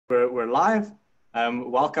We're live.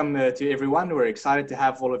 Welcome to everyone. We're excited to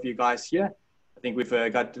have all of you guys here. I think we've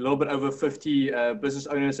got a little bit over 50 business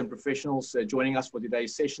owners and professionals joining us for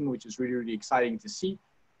today's session, which is really, really exciting to see.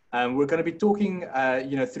 We're going to be talking,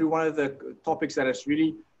 through one of the topics that has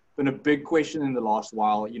really been a big question in the last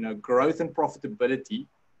while. Growth and profitability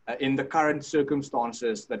in the current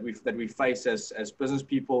circumstances that we face as business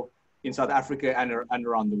people in South Africa and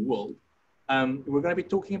around the world. We're going to be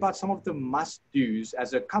talking about some of the must-dos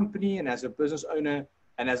as a company and as a business owner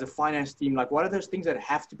and as a finance team. Like, what are those things that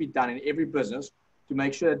have to be done in every business to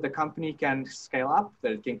make sure that the company can scale up,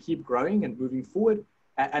 that it can keep growing and moving forward,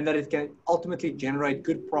 and that it can ultimately generate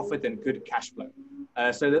good profit and good cash flow.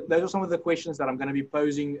 Those are some of the questions that I'm going to be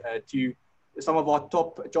posing to some of our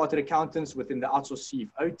top chartered accountants within the Outsourced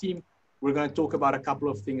CFO team. We're going to talk about a couple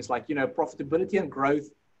of things like, profitability and growth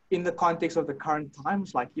in the context of the current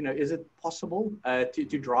times. Like, is it possible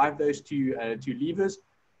to drive those two levers?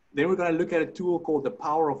 Then we're going to look at a tool called the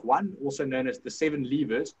Power of One, also known as the 7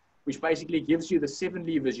 levers, which basically gives you the 7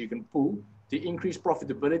 levers you can pull to increase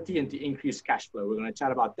profitability and to increase cash flow. We're going to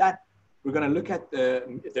chat about that. We're going to look at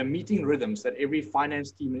the meeting rhythms that every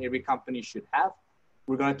finance team and every company should have.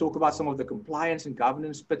 We're going to talk about some of the compliance and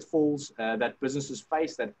governance pitfalls that businesses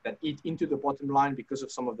face that eat into the bottom line because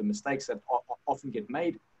of some of the mistakes that often get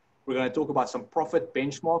made. We're going to talk about some profit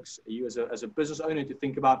benchmarks. You as a business owner to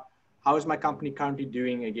think about, how is my company currently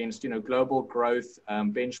doing against global growth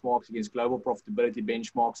benchmarks, against global profitability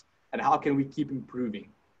benchmarks, and how can we keep improving?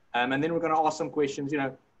 And then we're going to ask some questions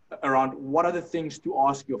around what are the things to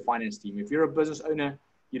ask your finance team. If you're a business owner,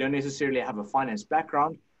 you don't necessarily have a finance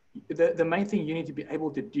background, the main thing you need to be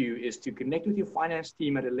able to do is to connect with your finance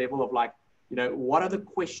team at a level of like, what are the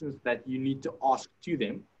questions that you need to ask to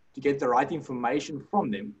them to get the right information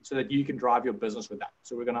from them so that you can drive your business with that.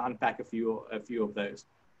 So we're going to unpack a few of those.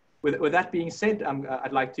 With that being said,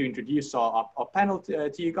 I'd like to introduce our panel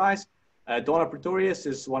to you guys. Donna Pretorius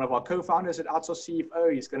is one of our co-founders at Outsourced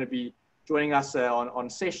CFO. He's going to be joining us on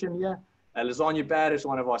session here. Lasagna Bad is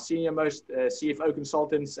one of our senior most CFO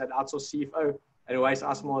consultants at Outsourced CFO. And Uwais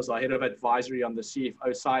Asmal is our head of advisory on the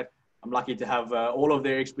CFO side. I'm lucky to have all of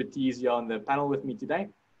their expertise here on the panel with me today.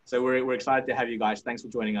 So we're excited to have you guys. Thanks for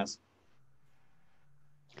joining us.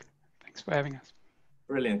 Thanks for having us.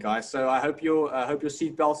 Brilliant, guys. So I hope your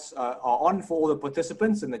seatbelts are on for all the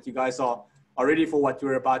participants and that you guys are ready for what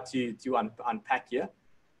we're about to unpack here.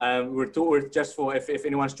 We're just for, if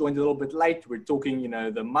anyone's joined a little bit late, we're talking,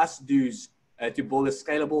 the must-dos to build a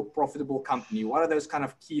scalable, profitable company. What are those kind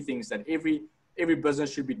of key things that every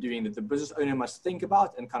business should be doing, that the business owner must think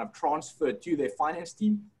about and kind of transfer to their finance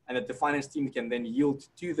team, and that the finance team can then yield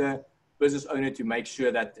to the business owner to make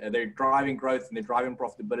sure that they're driving growth and they're driving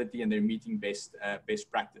profitability and they're meeting best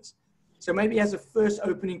practice. So maybe as a first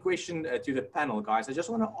opening question to the panel, guys, I just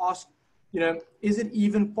want to ask, is it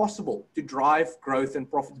even possible to drive growth and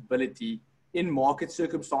profitability in market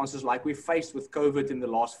circumstances like we faced with COVID in the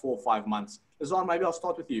last 4 or 5 months? Lazan, maybe I'll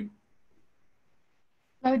start with you.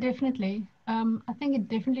 Oh, definitely. I think it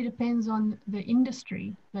definitely depends on the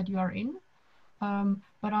industry that you are in.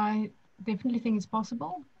 But I definitely think it's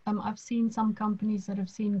possible. I've seen some companies that have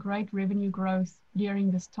seen great revenue growth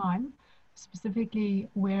during this time, specifically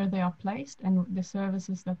where they are placed and the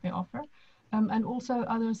services that they offer. And also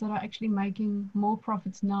others that are actually making more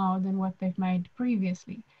profits now than what they've made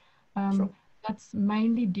previously. Sure. That's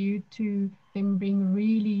mainly due to them being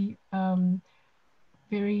really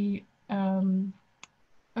very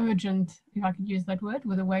urgent, if I could use that word,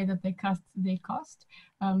 with the way that they cut their cost.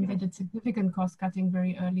 They did significant cost cutting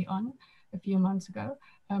very early on, a few months ago.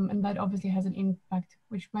 And that obviously has an impact,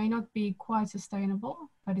 which may not be quite sustainable,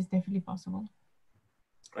 but is definitely possible.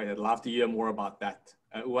 Great, I'd love to hear more about that.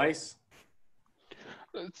 Uwais?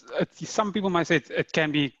 Some people might say it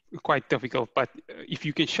can be quite difficult, but if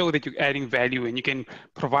you can show that you're adding value and you can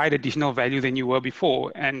provide additional value than you were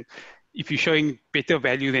before, and if you're showing better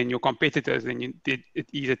value than your competitors, then it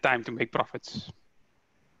is a time to make profits.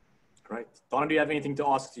 Great. Donna, do you have anything to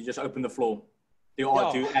ask? You just open the floor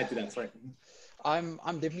to add to that. Sorry. I'm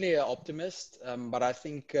definitely an optimist, but I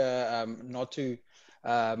think not to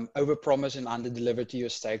overpromise and underdeliver to your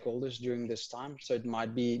stakeholders during this time. So it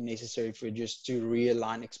might be necessary for just to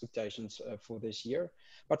realign expectations for this year.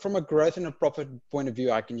 But from a growth and a profit point of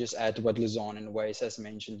view, I can just add to what Lazan and Uwais has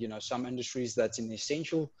mentioned. Some industries that's an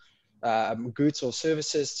essential goods or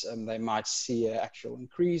services, they might see an actual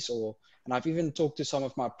increase or And I've even talked to some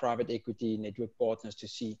of my private equity network partners to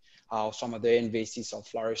see how some of their investees are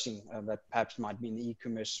flourishing that perhaps might be in the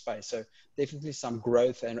e-commerce space. So definitely some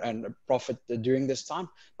growth and profit during this time.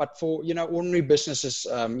 But for, you know, ordinary businesses,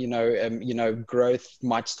 growth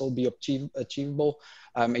might still be achievable.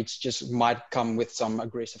 It's just might come with some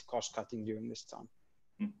aggressive cost cutting during this time.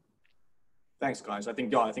 Thanks, guys. I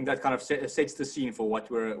think that kind of sets the scene for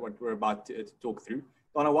what we're about to talk through.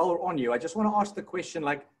 Donna, while we're on you, I just want to ask the question,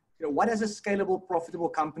 like, you know, what does a scalable, profitable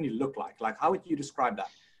company look like? Like, how would you describe that?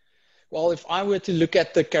 Well, if I were to look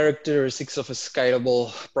at the characteristics of a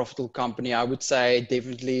scalable, profitable company, I would say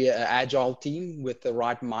definitely an agile team with the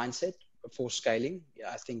right mindset for scaling.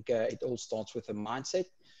 Yeah, I think it all starts with a mindset.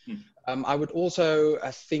 I would also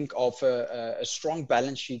think of a strong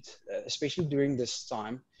balance sheet, especially during this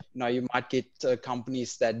time. You know, you might get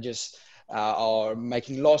companies that just are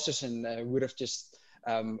making losses and would have just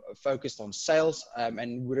focused on sales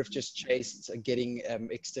and would have just chased getting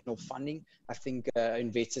external funding. I think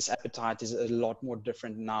investors' appetite is a lot more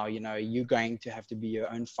different now. You know, you're going to have to be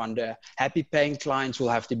your own funder. Happy paying clients will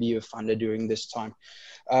have to be your funder during this time.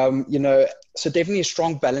 You know, so definitely a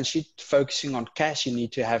strong balance sheet, focusing on cash. You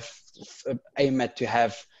need to have aim at to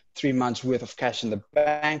have 3 months worth of cash in the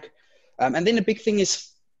bank. And then the big thing is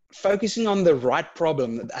focusing on the right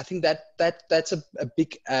problem. I think that's a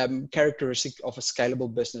big characteristic of a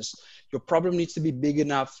scalable business. Your problem needs to be big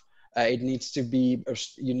enough. It needs to be,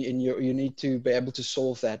 you need to be able to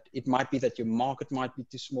solve that. It might be that your market might be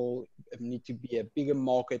too small. It need to be a bigger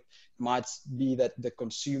market. It might be that the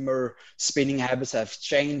consumer spending habits have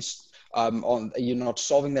changed. You're not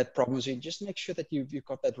solving that problem. So you just make sure that you've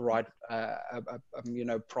got that right,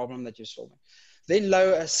 problem that you're solving. Then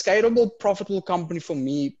a scalable, profitable company for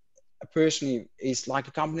me personally is like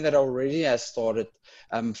a company that already has started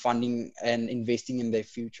funding and investing in their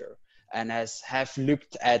future and have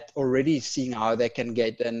looked at already seeing how they can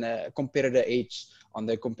get a competitor edge on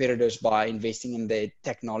their competitors by investing in their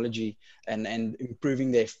technology and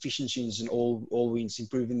improving their efficiencies and all means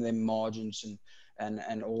improving their margins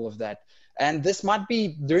and all of that. And this might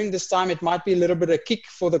be, during this time, it might be a little bit of a kick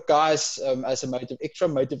for the guys as a extra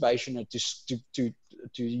motivation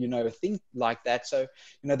to think like that. So,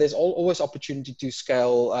 there's always opportunity to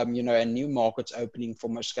scale, and new markets opening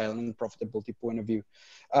from a scaling and profitability point of view.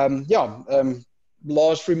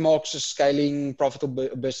 Last remarks, scaling profitable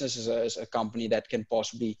business is a company that can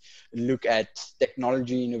possibly look at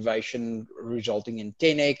technology innovation resulting in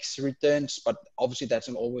 10x returns, but obviously that's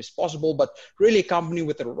not always possible, but really a company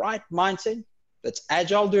with the right mindset that's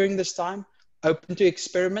agile during this time, open to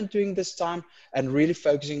experiment during this time, and really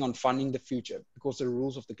focusing on funding the future because the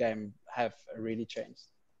rules of the game have really changed.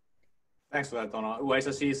 Thanks for that, Donna. Always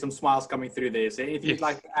I see some smiles coming through there. So if you'd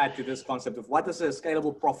like to add to this concept of what does a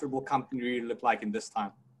scalable, profitable company really look like in this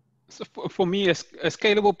time? So for me, a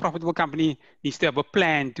scalable, profitable company needs to have a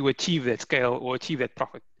plan to achieve that scale or achieve that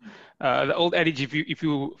profit. The old adage, if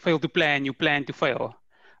you fail to plan, you plan to fail.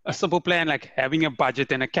 A simple plan like having a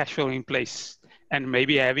budget and a cash flow in place and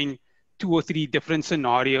maybe having 2 or 3 different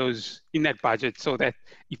scenarios in that budget so that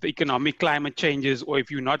if the economic climate changes or if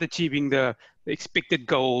you're not achieving the expected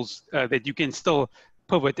goals, that you can still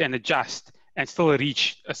pivot and adjust and still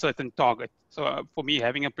reach a certain target. So for me,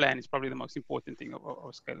 having a plan is probably the most important thing of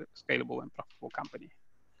a scalable and profitable company.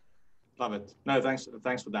 Love it. No, thanks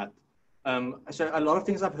for that. So a lot of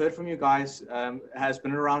things I've heard from you guys has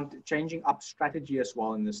been around changing up strategy as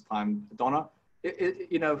well in this time. Donna,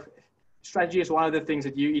 strategy is one of the things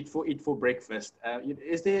that you eat for breakfast.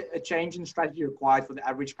 Is there a change in strategy required for the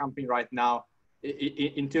average company right now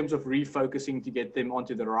in terms of refocusing to get them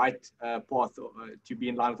onto the right path to be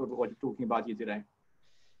in line with what you're talking about here today?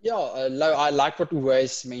 Yeah, I like what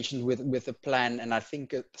Uwais mentioned with a plan, and I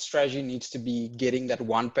think strategy needs to be getting that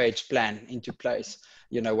one-page plan into place.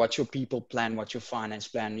 What's your people plan, what's your finance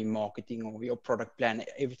plan, your marketing or your product plan,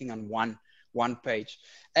 everything on one page.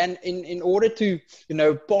 And in order to,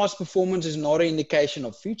 past performance is not an indication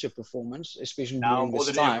of future performance, especially during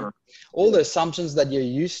this time. All the assumptions that you're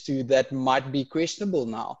used to that might be questionable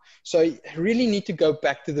now. So you really need to go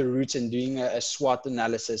back to the roots and doing a SWOT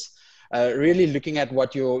analysis. Really looking at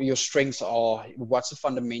what your strengths are, what's the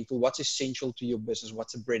fundamental, what's essential to your business,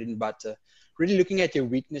 what's the bread and butter. Really looking at your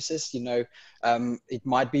weaknesses, it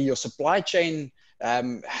might be your supply chain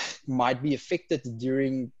might be affected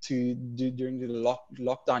during the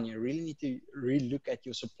lockdown. You really need to look at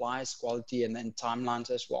your suppliers, quality, and then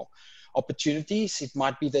timelines as well. Opportunities, it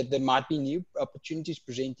might be that there might be new opportunities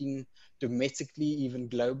presenting domestically, even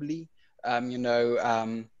globally.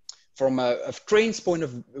 from a trends point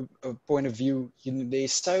of view, you know,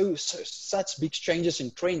 there's such big changes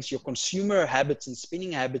in trends. Your consumer habits and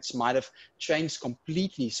spending habits might have changed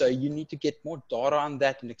completely. So you need to get more data on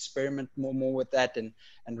that and experiment more with that, and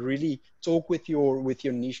really talk with your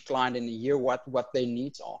niche client and hear what their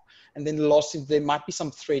needs are. And then lastly, there might be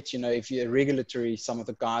some threats. You know, if you're regulatory, some of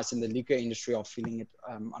the guys in the liquor industry are feeling it,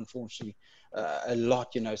 unfortunately, a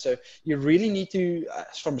lot. You know, so you really need to,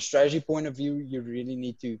 from a strategy point of view, you really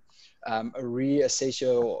need to reassess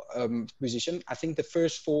your position. I think the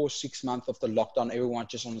first 4-6 months of the lockdown, everyone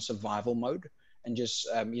just on a survival mode, and just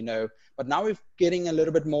you know. But now we're getting a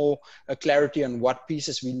little bit more clarity on what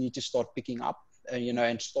pieces we need to start picking up. You know,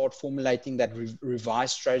 and start formulating that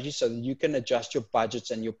revised strategy so that you can adjust your budgets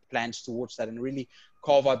and your plans towards that, and really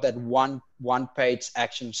carve out that one-page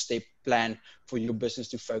action step plan for your business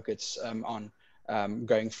to focus on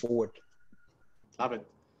going forward. Love it.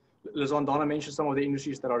 Lizon, Donna mentioned some of the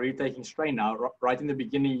industries that are really taking strain now. Right in the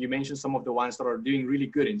beginning, you mentioned some of the ones that are doing really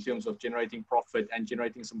good in terms of generating profit and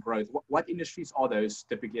generating some growth. What industries are those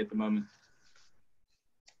typically at the moment?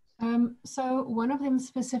 So one of them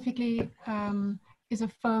specifically is a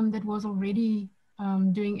firm that was already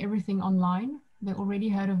doing everything online. They already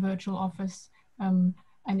had a virtual office and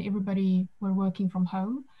everybody were working from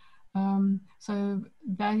home. So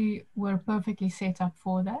they were perfectly set up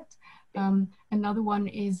for that. Another one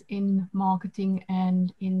is in marketing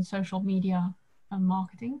and in social media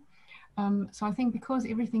marketing. So I think because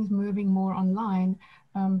everything's moving more online,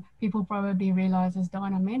 people probably realize, as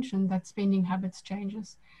Diana mentioned, that spending habits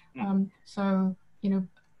changes. So, you know,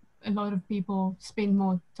 a lot of people spend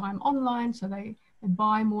more time online, so they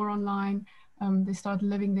buy more online, they start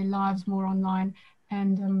living their lives more online,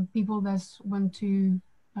 and people that want to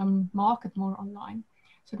market more online.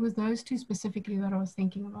 So it was those two specifically that I was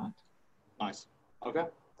thinking about. Nice. Okay.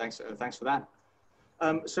 Thanks for that.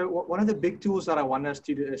 So one of the big tools that I want us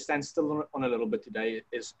to stand still on a little bit today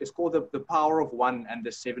is called the power of one and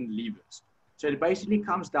the 7 levers. So it basically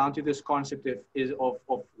comes down to this concept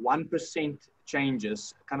of 1%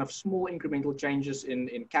 changes, kind of small incremental changes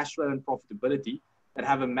in cash flow and profitability that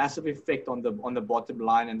have a massive effect on the bottom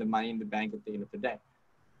line and the money in the bank at the end of the day.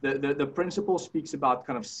 The principle speaks about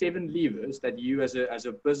kind of 7 levers that you as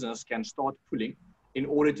a business can start pulling in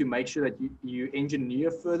order to make sure that you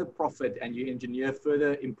engineer further profit and you engineer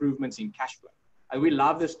further improvements in cash flow. And we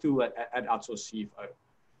love this tool at Outsourced CFO.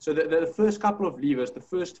 So the first couple of levers, the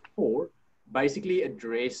first 4, basically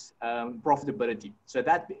address profitability. So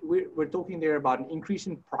that we're talking there about an increase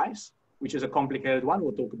in price, which is a complicated one.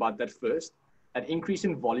 We'll talk about that first. An increase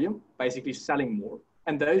in volume, basically selling more.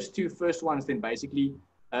 And those 2 first ones then basically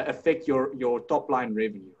affect your top line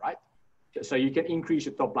revenue, right? So you can increase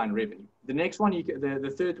your top line revenue. The next one,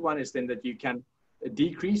 the third one is then that you can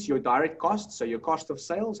decrease your direct costs. So your cost of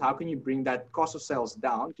sales, how can you bring that cost of sales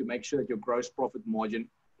down to make sure that your gross profit margin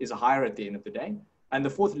is higher at the end of the day? And the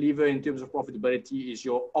 4th lever in terms of profitability is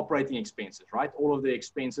your operating expenses, right? All of the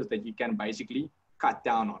expenses that you can basically cut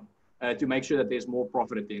down on to make sure that there's more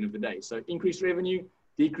profit at the end of the day. So increase revenue,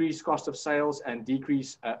 decrease cost of sales, and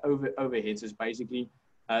decrease overheads is basically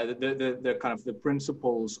the kind of the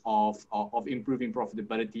principles of improving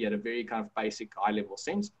profitability at a very kind of basic high level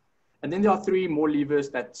sense. And then there are 3 more levers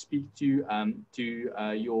that speak to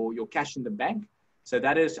your cash in the bank. So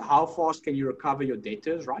that is, how fast can you recover your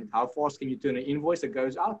debtors, right? How fast can you turn an invoice that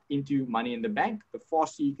goes out into money in the bank? The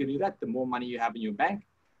faster you can do that, the more money you have in your bank.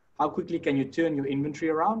 How quickly can you turn your inventory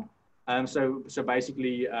around? So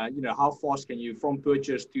basically, you know, how fast can you, from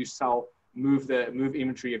purchase to sell, move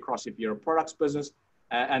inventory across if you're a products business?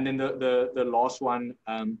 And then the last one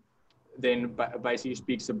then basically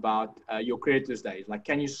speaks about your creditors days. Like,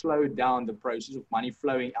 can you slow down the process of money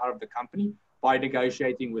flowing out of the company by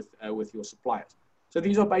negotiating with your suppliers? So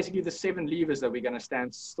these are basically the 7 levers that we're going to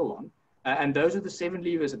stand still on. And those are the 7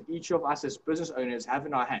 levers that each of us as business owners have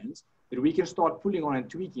in our hands that we can start pulling on and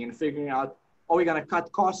tweaking and figuring out, are we going to cut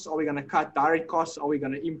costs? Are we going to cut direct costs? Are we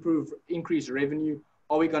going to increase revenue?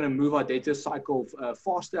 Are we going to move our data cycle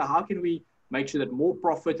faster? How can we make sure that more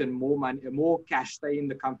profit and more money, more cash stay in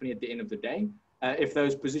the company at the end of the day? If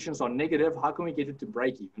those positions are negative, how can we get it to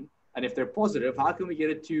break even? And if they're positive, how can we get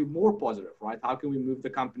it to more positive, right? How can we move the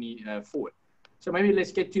company forward? So maybe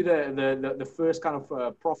let's get to the first kind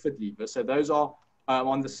of profit lever. So those are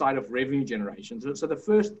on the side of revenue generation. So the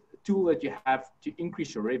first tool that you have to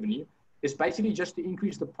increase your revenue is basically just to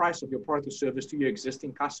increase the price of your product or service to your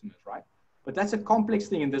existing customers, right? But that's a complex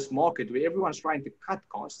thing in this market where everyone's trying to cut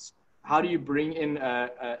costs. How do you bring in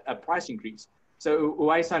a price increase? So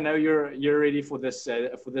Uwais, I know you're ready for this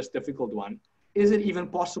difficult one. Is it even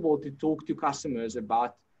possible to talk to customers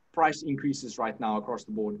about price increases right now across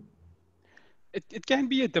the board? it can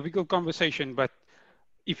be a difficult conversation, but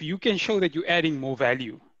if you can show that you're adding more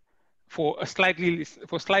value for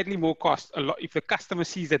slightly more cost, if the customer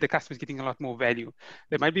sees that the customer is getting a lot more value,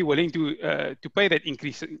 they might be willing to pay that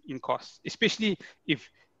increase in cost, especially if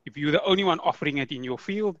you're the only one offering it in your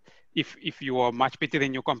field. If you are much better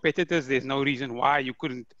than your competitors, there's no reason why you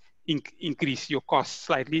couldn't increase your costs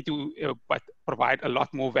slightly but provide a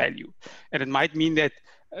lot more value. And it might mean that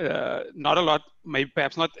not a lot, maybe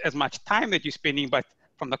perhaps not as much time that you're spending, but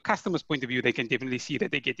from the customer's point of view, they can definitely see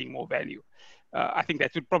that they're getting more value. I think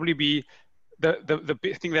that would probably be the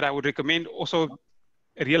best thing that I would recommend. Also,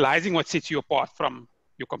 realizing what sets you apart from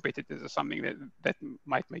your competitors is something that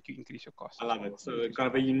might make you increase your costs. I love it. So kind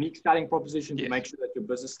of a unique selling proposition to make sure that your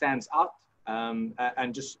business stands out,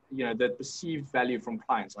 and just, you know, the perceived value from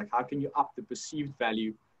clients. Like, how can you up the perceived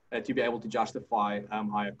value to be able to justify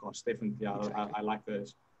higher costs? Definitely, I like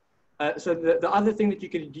those. So the other thing that you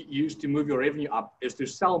can use to move your revenue up is to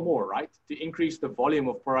sell more, right? To increase the volume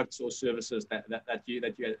of products or services that you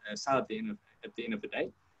sell at the end of the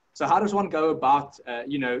day. So how does one go about,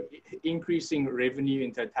 you know, increasing revenue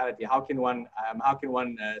in totality? How can one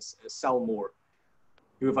sell more?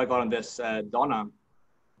 Who have I got on this? Donna.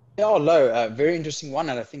 Yeah, no, very interesting one,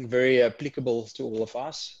 and I think very applicable to all of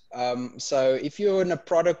us. So if you're in a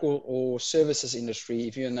product or services industry,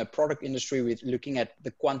 if you're in a product industry with looking at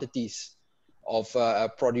the quantities of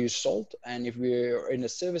produce sold, and if we're in a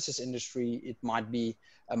services industry, it might be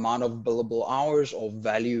amount of billable hours or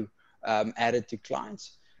value added to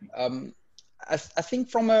clients. I think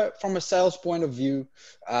from a sales point of view,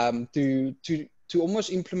 to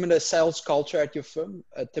almost implement a sales culture at your firm,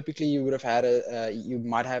 typically you would have had you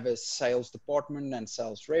might have a sales department and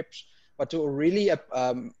sales reps, but to really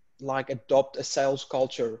like adopt a sales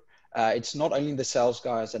culture, it's not only the sales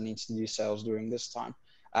guys that needs to do sales during this time.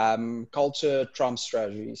 Culture trumps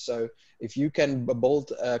strategy. So if you can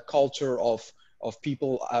build a culture of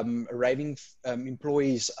people, raving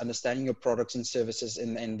employees understanding your products and services,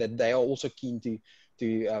 and that they are also keen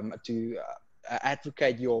to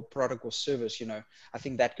advocate your product or service, you know, I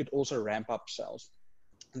think that could also ramp up sales.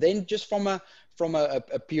 Then just from a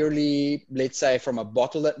purely, let's say, from a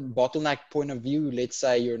bottleneck point of view, let's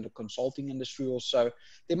say you're in the consulting industry or so,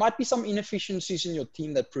 there might be some inefficiencies in your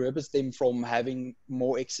team that prohibits them from having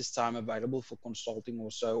more excess time available for consulting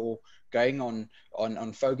or so, or going on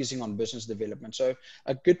focusing on business development. So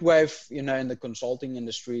a good way of, you know, in the consulting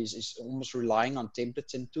industries is almost relying on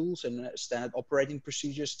templates and tools and standard operating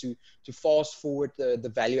procedures to fast forward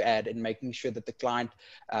the value add, and making sure that the client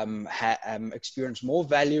experience more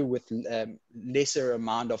value with lesser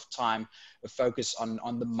amount of time focus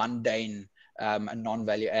on the mundane and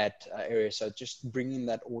non-value add area. So just bringing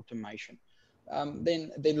that automation.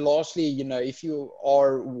 Then lastly, you know, if you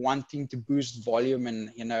are wanting to boost volume,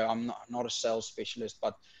 and, you know, I'm not a sales specialist,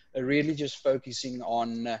 but really just focusing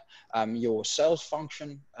on your sales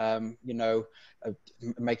function, you know,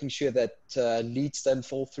 making sure that leads don't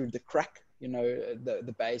fall through the crack, you know,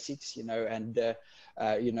 the basics, you know, and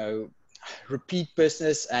you know, repeat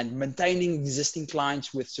business and maintaining existing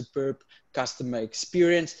clients with superb customer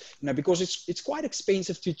experience, you know, because it's quite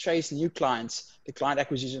expensive to chase new clients. The client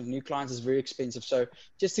acquisition of new clients is very expensive. So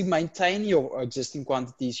just to maintain your existing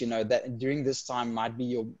quantities, you know, that during this time might be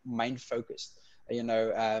your main focus, you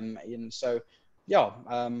know, and so, yeah,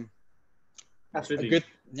 absolutely.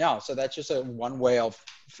 So that's just one way of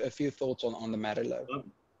a few thoughts on the matter, though.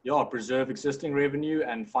 Yeah, preserve existing revenue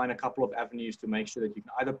and find a couple of avenues to make sure that you can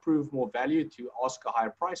either prove more value to ask a higher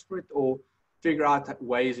price for it, or figure out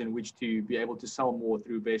ways in which to be able to sell more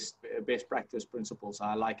through best practice principles.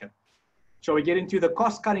 I like it. Shall we get into the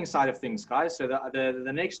cost cutting side of things, guys? So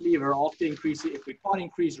the next lever after increasing, if we can't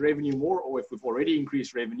increase revenue more, or if we've already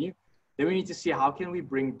increased revenue, then we need to see how can we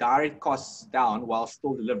bring direct costs down while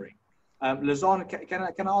still delivering. Lazan,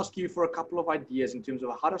 can I ask you for a couple of ideas in terms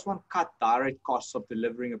of how does one cut direct costs of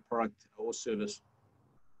delivering a product or service?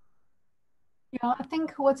 Yeah, I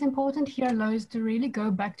think what's important here, Lo, is to really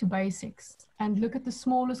go back to basics and look at the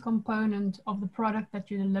smallest component of the product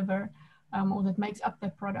that you deliver, or that makes up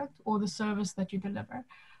that product or the service that you deliver,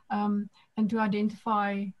 and to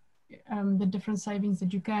identify the different savings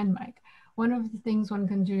that you can make. One of the things one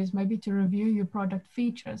can do is maybe to review your product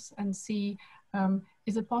features and see,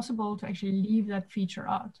 is it possible to actually leave that feature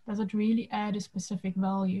out? Does it really add a specific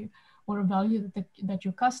value, or a value that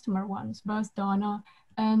your customer wants? Both Dana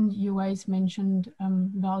and Uwais mentioned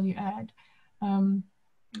value add.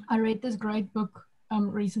 I read this great book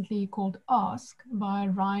recently called Ask by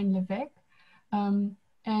Ryan Levesque.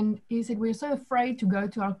 And he said, we're so afraid to go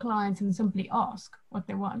to our clients and simply ask what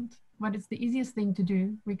they want. But it's the easiest thing to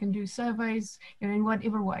do. We can do surveys, you know, in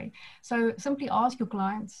whatever way. So simply ask your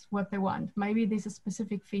clients what they want. Maybe there's a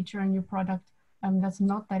specific feature in your product that's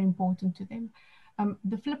not that important to them.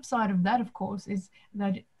 The flip side of that, of course, is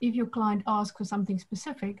that if your client asks for something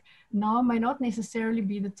specific, now may not necessarily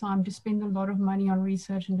be the time to spend a lot of money on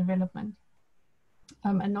research and development,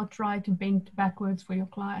 and not try to bend backwards for your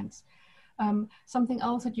clients. Something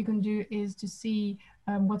else that you can do is to see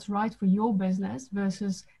what's right for your business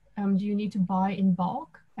versus do you need to buy in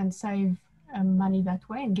bulk and save money that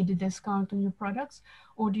way and get a discount on your products,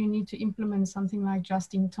 or do you need to implement something like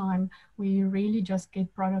just in time, where you really just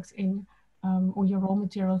get products in or your raw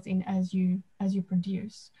materials in as you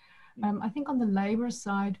produce. I think on the labor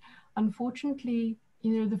side, unfortunately,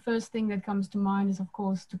 you know, the first thing that comes to mind is, of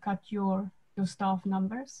course, to cut your staff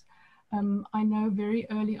numbers. I know very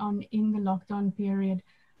early on in the lockdown period,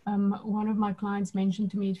 one of my clients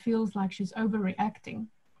mentioned to me, it feels like she's overreacting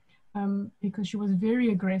because she was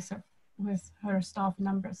very aggressive with her staff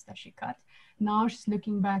numbers that she cut. Now she's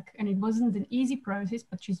looking back, and it wasn't an easy process,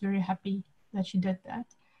 but she's very happy that she did that.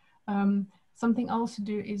 Something else to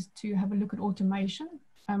do is to have a look at automation.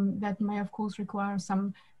 That may, of course, require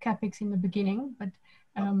some CapEx in the beginning, but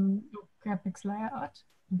CapEx layout,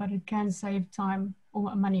 but it can save time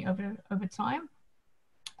or money over time.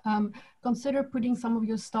 Consider putting some of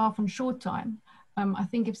your staff on short time. I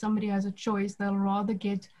think if somebody has a choice, they'll rather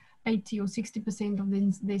get 80 or 60%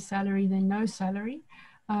 of their salary than no salary.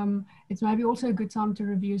 It's maybe also a good time to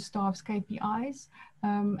review staff's KPIs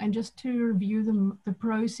and just to review the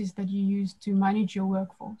process that you use to manage your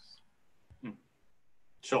workforce.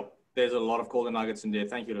 Sure. There's a lot of golden nuggets in there.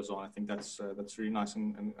 Thank you, Lazan. I think that's really nice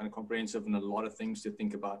and comprehensive, and a lot of things to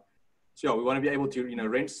think about. So yeah, we want to be able to, you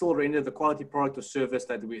know, still render the quality product or service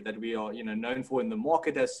that we are, you know, known for in the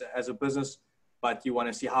market as a business. But you want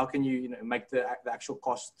to see how can you, you know, make the actual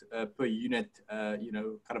cost per unit, you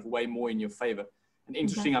know, kind of way more in your favor. And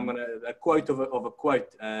interesting, I'm going to, a quote of a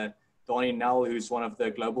quote, Donnie Nell, who's one of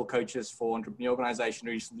the global coaches for Entrepreneur Organization,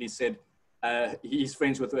 recently said he's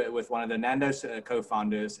friends with one of the Nando's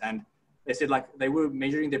co-founders, and they said like they were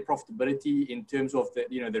measuring their profitability in terms of the,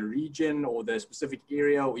 you know, the region or the specific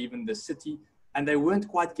area or even the city, and they weren't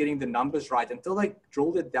quite getting the numbers right until they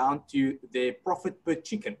drilled it down to their profit per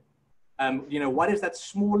chicken. You know, what is that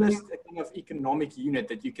smallest kind of economic unit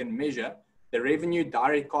that you can measure the revenue,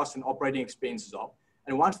 direct costs, and operating expenses of?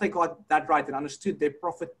 And once they got that right and understood their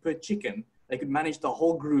profit per chicken, they could manage the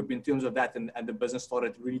whole group in terms of that, and the business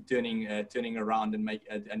started really turning around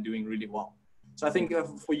and doing really well. So I think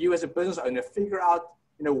for you as a business owner, figure out,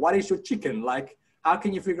 you know, what is your chicken? Like, how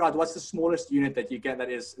can you figure out what's the smallest unit that you get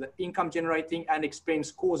that is income generating and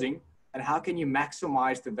expense causing, and how can you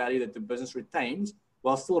maximize the value that the business retains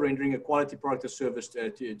while still rendering a quality product or service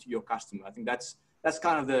to your customer? I think that's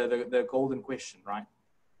kind of the golden question, right?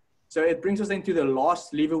 So it brings us then to the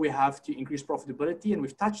last lever we have to increase profitability, and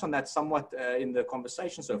we've touched on that somewhat in the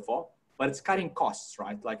conversation so far, but it's cutting costs,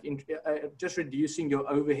 right? Like just reducing your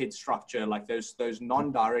overhead structure, like those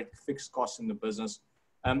non-direct fixed costs in the business.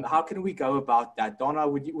 How can we go about that? Donna,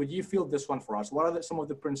 would you field this one for us? What are some of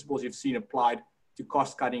the principles you've seen applied to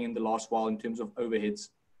cost cutting in the last while in terms of overheads?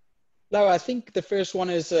 No, I think the first one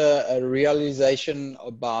is a realization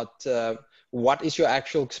about what is your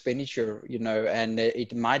actual expenditure, you know, and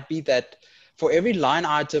it might be that for every line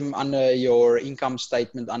item under your income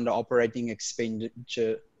statement, under operating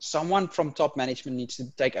expenditure, someone from top management needs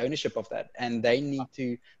to take ownership of that, and they need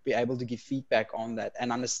to be able to give feedback on that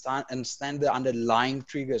and understand the underlying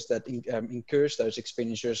triggers that incurs those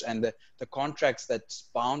expenditures and the contracts that's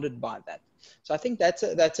bounded by that. So I think that's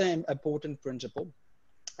an important principle.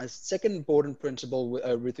 A second important principle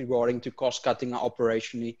with regarding to cost cutting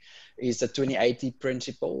operationally is the 20-80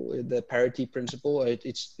 principle, the parity principle.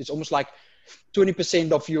 It's almost like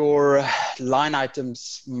 20% of your line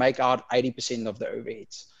items make out 80% of the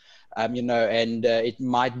overheads. You know, and it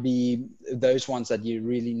might be those ones that you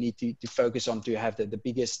really need to focus on to have the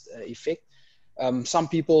biggest effect. Some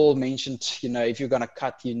people mentioned, you know, if you're going to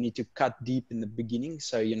cut, you need to cut deep in the beginning.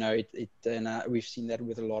 So, you know, we've seen that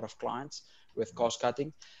with a lot of clients with cost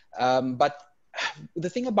cutting. But the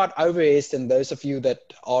thing about overheads, and those of you that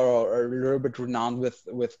are a little bit renowned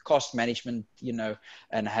with cost management, you know,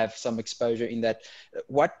 and have some exposure in that,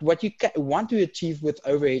 what you want to achieve with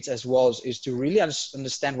overheads as well is to really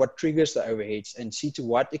understand what triggers the overheads and see to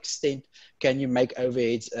what extent can you make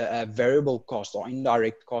overheads a variable cost or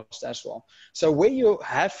indirect cost as well. So where you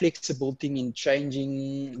have flexibility in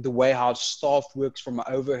changing the way how staff works from an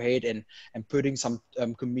overhead and putting some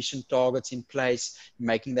commission targets in place,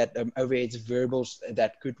 making that overheads variable variables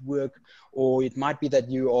that could work, or it might be that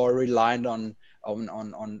you are reliant on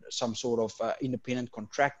some sort of independent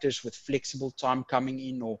contractors with flexible time coming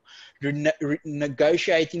in, or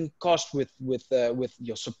negotiating cost with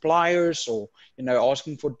your suppliers, or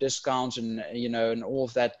asking for discounts, and and all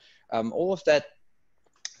of that. All of that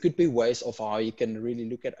could be ways of how you can really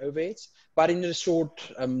look at overheads. But in the short,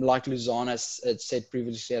 like Luzanne has said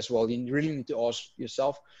previously as well, you really need to ask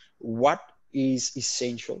yourself, what is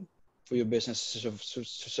essential for your business to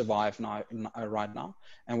survive now, right now,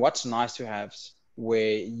 and what's nice to have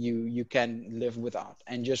where you can live without,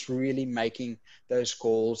 and just really making those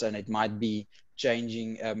calls. And it might be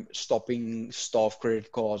changing, stopping staff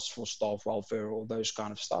credit cards for staff welfare, or those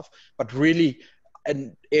kind of stuff. But really,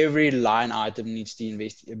 and every line item needs to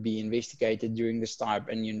be investigated during this time,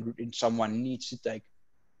 and someone needs to take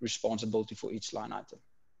responsibility for each line item.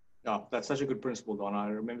 Yeah, that's such a good principle, Don. I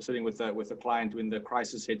remember sitting with a client when the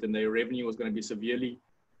crisis hit and their revenue was going to be severely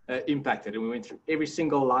impacted, and we went through every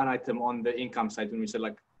single line item on the income statement. We said,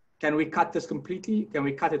 like, can we cut this completely? Can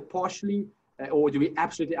we cut it partially? Or do we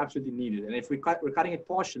absolutely need it? And if we're cutting it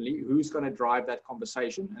partially, who's going to drive that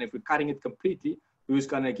conversation? And if we're cutting it completely, who's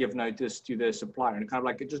going to give notice to the supplier? And kind of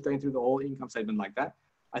like just going through the whole income statement like that.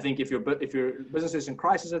 I think if your business is in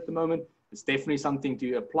crisis at the moment, it's definitely something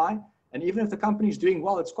to apply. And even if the company is doing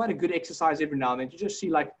well, it's quite a good exercise every now and then to just see,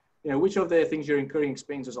 like, which of the things you're incurring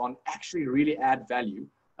expenses on actually really add value.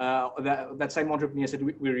 That same entrepreneur said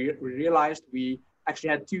we realized we actually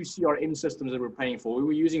had 2 CRM systems that we're paying for. We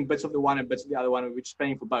were using bits of the one and bits of the other one, and we were just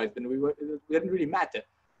paying for both, and it didn't really matter.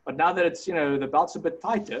 But now that it's, the belt's a bit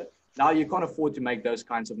tighter, now you can't afford to make those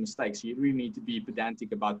kinds of mistakes. You really need to be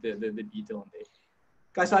pedantic about the detail in there.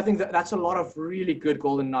 Guys, I think that's a lot of really good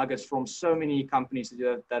golden nuggets from so many companies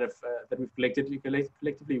that we've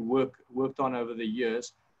collectively worked on over the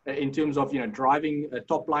years, in terms of driving a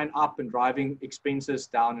top line up and driving expenses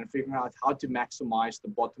down and figuring out how to maximize the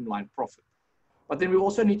bottom line profit. But then we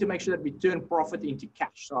also need to make sure that we turn profit into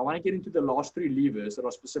cash. So I want to get into the last 3 levers that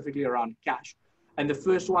are specifically around cash. And the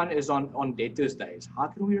first one is on debtors days. How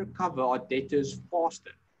can we recover our debtors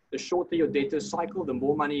faster? The shorter your debtors cycle, the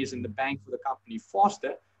more money is in the bank for the company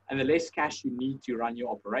faster, and the less cash you need to run your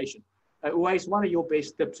operation. Uwais, what are your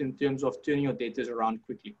best tips in terms of turning your debtors around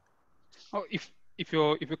quickly? Oh, if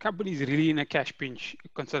your company is really in a cash pinch,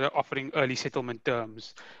 consider offering early settlement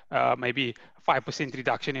terms, maybe 5%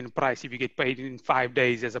 reduction in price if you get paid in 5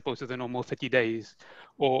 days as opposed to the normal 30 days,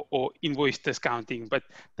 or invoice discounting. But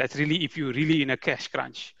that's really if you're really in a cash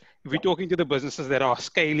crunch. If we're talking to the businesses that are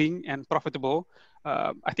scaling and profitable,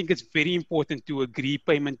 I think it's very important to agree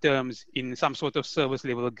payment terms in some sort of service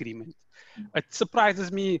level agreement. It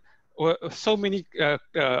surprises me so many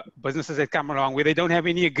businesses that come along where they don't have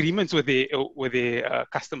any agreements with their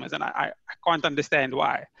customers, and I can't understand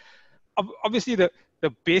why. Obviously, the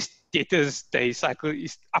best debtors day cycle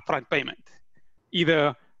is upfront payment,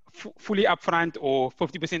 either fully upfront or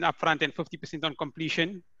 50% upfront and 50% on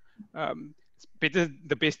completion.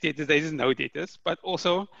 The best debtors days is no debtors, but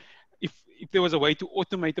also if there was a way to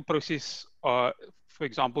automate the process, for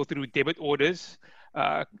example, through debit orders.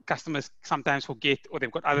 Customers sometimes forget, or they've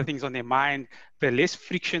got other things on their mind. The less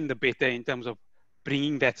friction, the better in terms of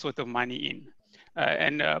bringing that sort of money in.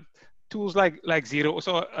 And tools like Xero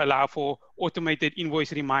also allow for automated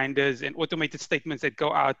invoice reminders and automated statements that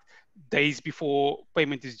go out days before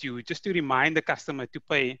payment is due, just to remind the customer to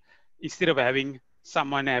pay, instead of having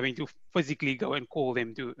someone having to physically go and call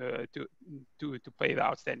them to pay the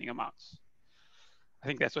outstanding amounts. I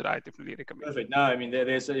think that's what I definitely recommend. Perfect. No, I mean,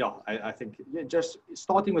 I think just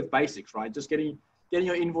starting with basics, right? Just getting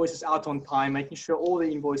your invoices out on time, making sure all the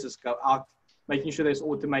invoices go out, making sure there's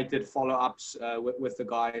automated follow-ups with the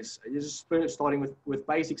guys. You're just starting with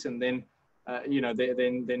basics, and then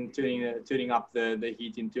then turning up the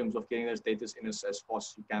heat in terms of getting those data in as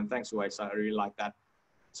fast as you can. Thanks, Uwais. I really like that.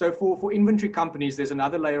 So for inventory companies, there's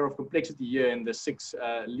another layer of complexity here in the 6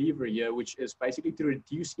 lever here, which is basically to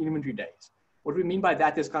reduce inventory days. What we mean by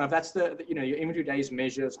that is that's your inventory days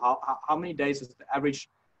measures how many days does the average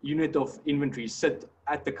unit of inventory sit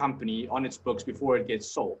at the company on its books before it gets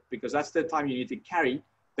sold, because that's the time you need to carry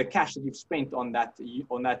the cash that you've spent on that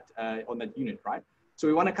unit, right? So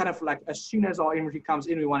we want to kind of, like, as soon as our inventory comes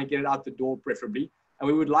in, we want to get it out the door preferably, and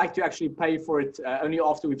we would like to actually pay for it only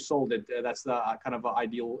after we've sold it. That's the kind of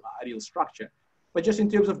ideal structure. But just in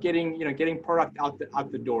terms of getting product out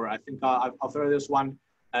the door, I think I'll throw this one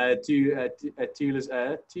to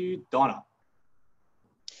Donna.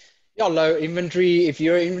 Yeah, low inventory. If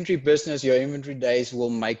you're an inventory business, your inventory days will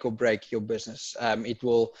make or break your business. It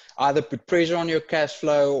will either put pressure on your cash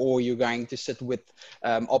flow, or you're going to sit with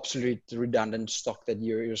obsolete, redundant stock that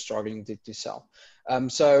you're struggling to sell.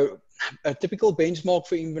 So a typical benchmark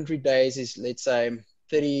for inventory days is, let's say,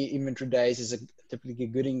 30 inventory days is typically a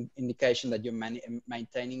good indication that you're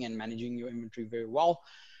maintaining and managing your inventory very well.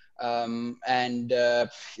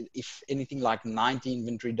 If anything like 90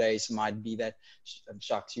 inventory days might be that,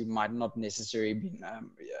 shucks, you might not necessarily be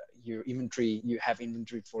your inventory, you have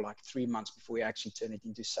inventory for like 3 months before you actually turn it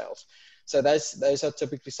into sales. So those are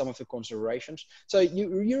typically some of the considerations. So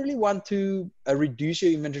you really want to reduce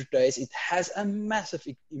your inventory days. It has a massive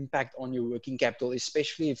impact on your working capital,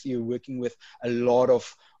 especially if you're working with a lot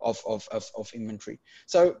of inventory.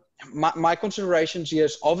 So my considerations here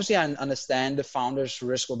is, obviously I understand the founder's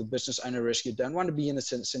risk or the business owner risk. You don't want to be in a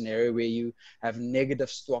scenario where you have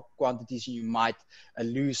negative stock quantities and you might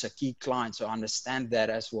lose a key client. So I understand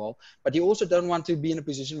that as well. But you also don't want to be in a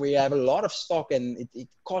position where you have a lot of stock and it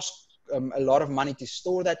costs a lot of money to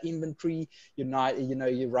store that inventory. You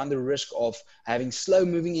run the risk of having slow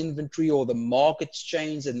moving inventory, or the markets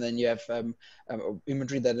change and then you have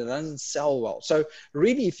inventory that doesn't sell well. So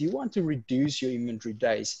really, if you want to reduce your inventory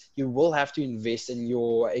days, you will have to invest in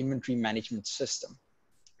your inventory management system.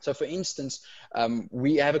 So for instance,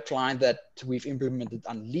 we have a client that we've implemented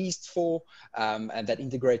Unleased for, and that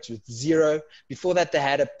integrates with Xero. Before that, they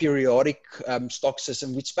had a periodic stock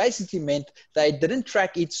system, which basically meant they didn't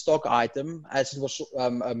track each stock item as it was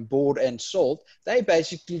bought and sold. They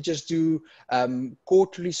basically just do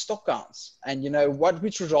quarterly stock counts, and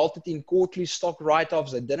which resulted in quarterly stock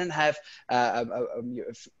write-offs. They didn't have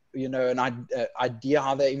an idea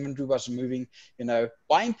how their inventory was moving.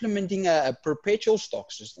 By implementing a perpetual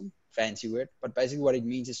stock system, fancy word, but basically what it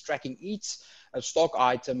means is tracking each stock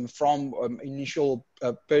item from initial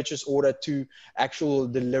purchase order to actual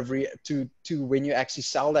delivery to when you actually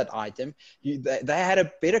sell that item. They had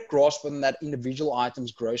a better grasp on that individual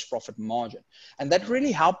item's gross profit margin, and that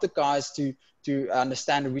really helped the guys to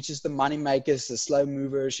understand which is the money makers, the slow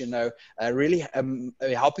movers, really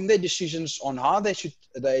helping their decisions on how they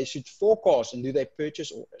should forecast and do their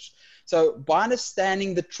purchase orders. So by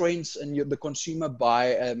understanding the trends and the consumer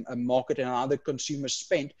buy a market and how the consumers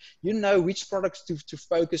spend, which products to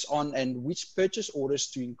focus on and which purchase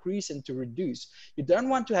orders to increase and to reduce. You don't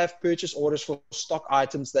want to have purchase orders for stock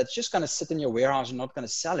items that's just going to sit in your warehouse and not going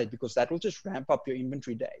to sell it, because that will just ramp up your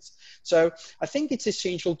inventory days. So I think it's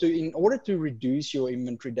essential in order to reduce your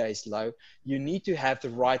inventory days low, you need to have the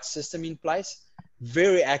right system in place,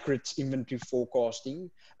 very accurate inventory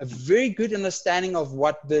forecasting, a very good understanding of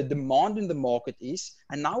what the demand in the market is.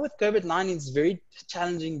 And now with COVID-19, it's very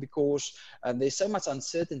challenging because there's so much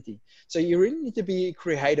uncertainty. So you really need to be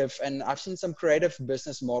creative. And I've seen some creative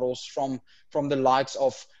business models from the likes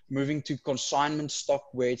of moving to consignment stock,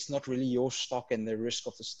 where it's not really your stock and the risk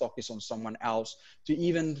of the stock is on someone else, to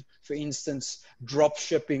even, for instance, drop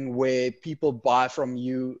shipping, where people buy from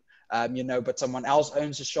you, but someone else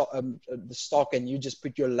owns the stock, and you just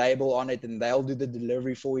put your label on it and they'll do the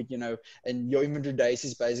delivery for it, and your inventory days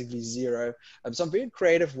is basically zero. Some very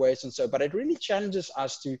creative ways and so, but it really challenges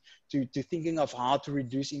us to thinking of how to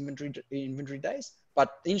reduce inventory days.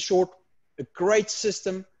 But in short, a great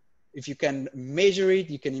system. If you can measure it,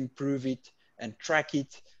 you can improve it and track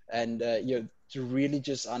it, and to really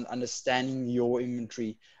just understanding your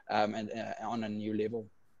inventory and on a new level.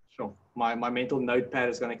 Sure. My mental notepad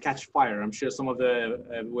is going to catch fire. I'm sure some of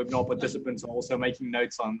the webinar participants are also making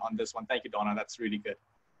notes on this one. Thank you, Donna. That's really good.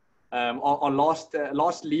 Our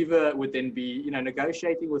last lever would then be,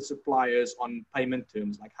 negotiating with suppliers on payment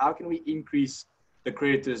terms. Like, how can we increase the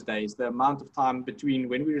creditors' days, the amount of time between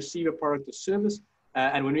when we receive a product or service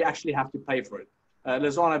and when we actually have to pay for it?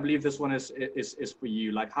 Lizanne, I believe this one is for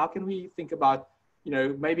you. Like, how can we think about,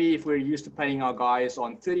 maybe if we're used to paying our guys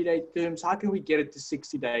on 30-day terms, how can we get it to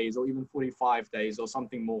 60 days or even 45 days or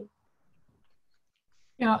something more?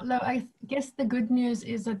 Yeah, I guess the good news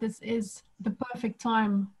is that this is the perfect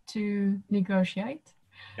time to negotiate.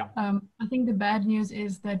 Yeah. I think the bad news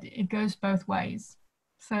is that it goes both ways.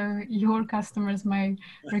 So your customers may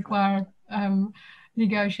require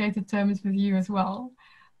negotiated terms with you as well.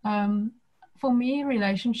 For me,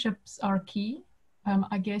 relationships are key.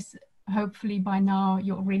 I guess hopefully by now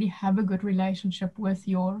you already have a good relationship with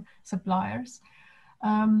your suppliers.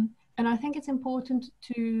 And I think it's important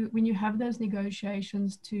to, when you have those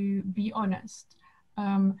negotiations, to be honest,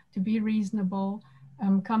 to be reasonable,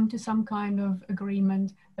 come to some kind of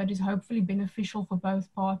agreement that is hopefully beneficial for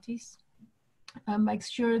both parties. Make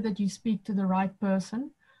sure that you speak to the right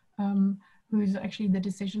person who's actually the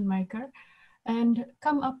decision maker. and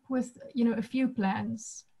come up with, you know, a few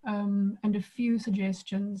plans and a few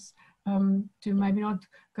suggestions to maybe not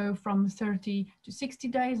go from 30 to 60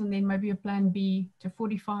 days and then maybe a plan B to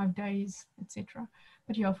 45 days, etc.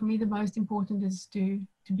 But yeah, for me, the most important is to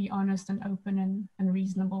be honest and open and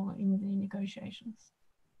reasonable in the negotiations.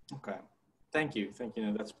 Okay, thank you.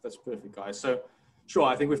 No, that's perfect, guys. So, sure,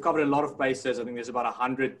 I think we've covered a lot of bases. I think there's about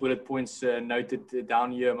 100 bullet points noted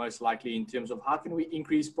down here, most likely, in terms of how can we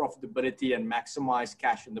increase profitability and maximize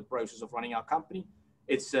cash in the process of running our company.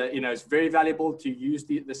 It's it's very valuable to use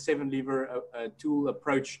the 7-lever tool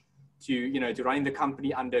approach to to running the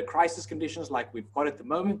company under crisis conditions like we've got at the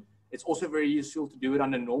moment. It's also very useful to do it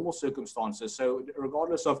under normal circumstances. So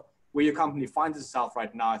regardless of where your company finds itself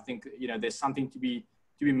right now, I think there's something to be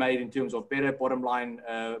made in terms of better bottom line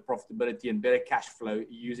profitability and better cash flow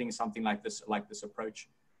using something like this approach.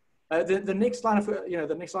 The next line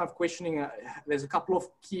of questioning, there's a couple of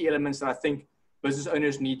key elements that I think business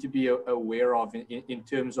owners need to be aware of in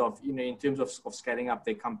terms of scaling up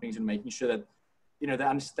their companies and making sure that they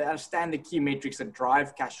understand the key metrics that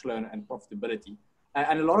drive cash flow and profitability.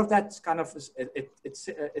 And a lot of that's kind of it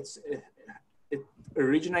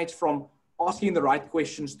originates from asking the right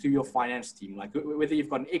questions to your finance team, like whether you've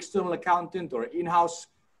got an external accountant or an in-house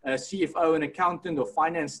CFO, an accountant or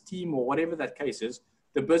finance team or whatever that case is.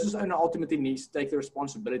 The business owner ultimately needs to take the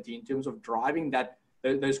responsibility in terms of driving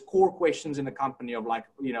those core questions in the company of like,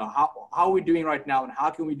 how are we doing right now and how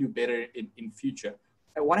can we do better in future?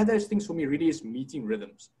 And one of those things for me really is meeting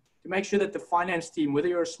rhythms to make sure that the finance team, whether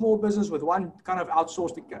you're a small business with one kind of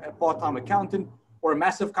outsourced part-time accountant or a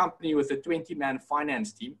massive company with a 20-man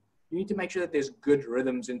finance team, you need to make sure that there's good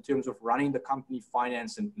rhythms in terms of running the company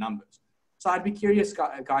finance and numbers. So I'd be curious,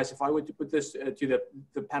 guys, if I were to put this to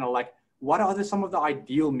the panel, like what are some of the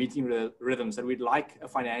ideal meeting rhythms that we'd like a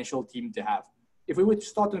financial team to have? If we were to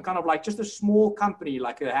start in kind of like just a small company,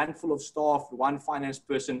 like a handful of staff, one finance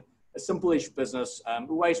person, a simple-ish business,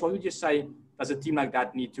 Uwais, what would you say does a team like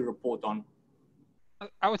that need to report on?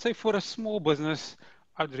 I would say for a small business,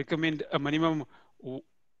 I'd recommend a minimum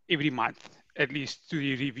every month, at least, to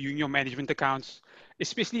reviewing your management accounts,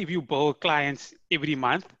 especially if you bill clients every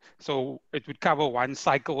month. So it would cover one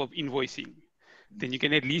cycle of invoicing. Then you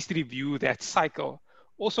can at least review that cycle.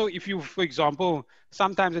 Also, if you, for example,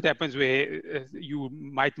 sometimes it happens where you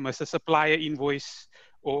might miss a supplier invoice,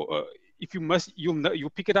 or if you must,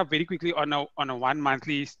 you'll pick it up very quickly on a 1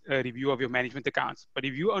 monthly review of your management accounts. But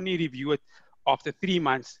if you only review it after 3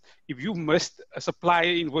 months, if you missed a supplier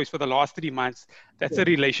invoice for the last 3 months, that's a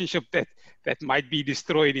relationship that might be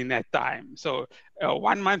destroyed in that time. So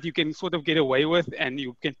 1 month you can sort of get away with and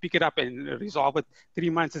you can pick it up and resolve it.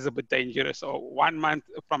 3 months is a bit dangerous. So 1 month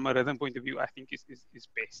from a rhythm point of view, I think is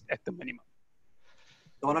best at the minimum.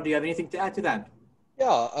 Donna, do you have anything to add to that?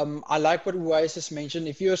 Yeah, I like what Uwais has mentioned.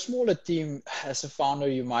 If you're a smaller team as a founder,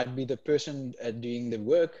 you might be the person doing the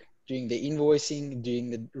work, doing the invoicing, doing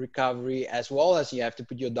the recovery, as well as you have to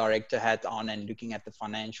put your director hat on and looking at the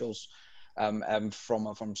financials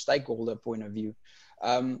from stakeholder point of view.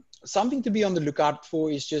 Something to be on the lookout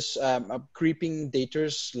for is just creeping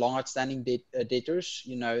debtors, long outstanding debtors,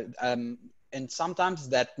 and sometimes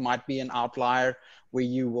that might be an outlier where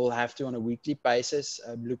you will have to, on a weekly basis,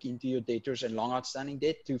 look into your debtors and long outstanding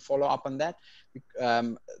debt to follow up on that.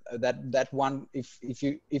 That one,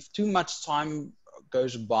 if too much time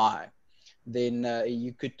goes by, then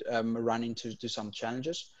you could run into some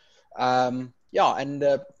challenges. From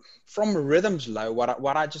rhythms low,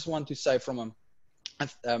 what I just want to say from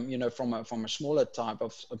a smaller type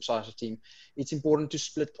of size of team, it's important to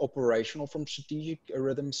split operational from strategic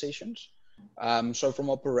rhythm sessions. So from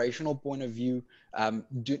operational point of view,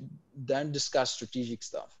 don't discuss strategic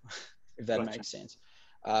stuff, if that makes sense.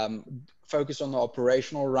 Focus on the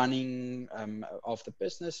operational running of the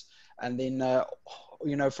business, and then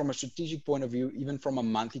from a strategic point of view, even from a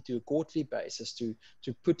monthly to a quarterly basis, to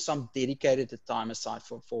put some dedicated time aside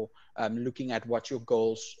for looking at what your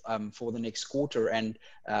goals for the next quarter, and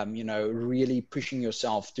really pushing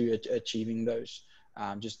yourself to achieving those.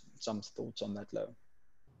 Just some thoughts on that, Lo.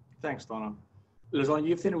 Thanks, Donna. Lizanne,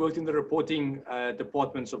 you've then worked in the reporting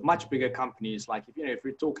departments of much bigger companies. Like if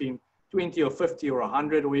we're talking 20 or 50 or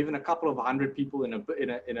 100 or even a couple of 100 people in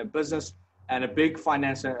a business and a big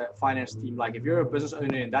finance team, like if you're a business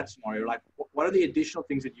owner in that scenario, like what are the additional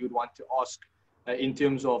things that you would want to ask in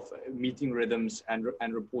terms of meeting rhythms and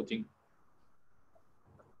reporting?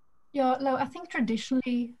 Yeah, no, I think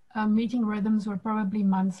traditionally meeting rhythms were probably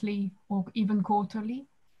monthly or even quarterly,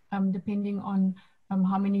 depending on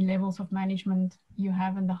how many levels of management you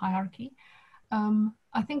have in the hierarchy.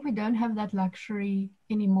 I think we don't have that luxury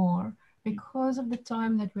anymore because of the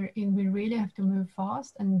time that we're in, we really have to move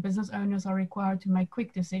fast, and business owners are required to make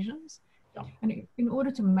quick decisions. Yeah. And in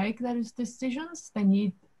order to make those decisions, they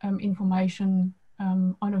need information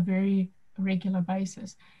on a very regular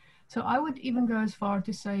basis. So I would even go as far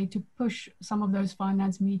to say to push some of those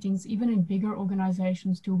finance meetings, even in bigger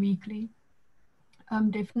organizations, to weekly.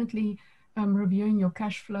 Definitely reviewing your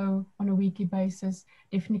cash flow on a weekly basis,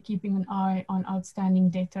 definitely keeping an eye on outstanding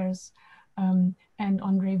debtors and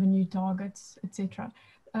on revenue targets, etc.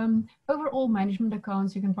 Overall management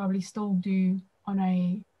accounts you can probably still do on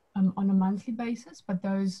a monthly basis, but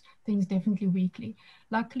those things definitely weekly.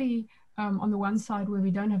 Luckily, on the one side where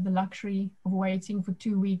we don't have the luxury of waiting for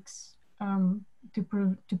 2 weeks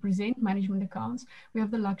to present management accounts, we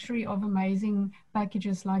have the luxury of amazing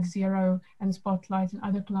packages like Xero and Spotlight and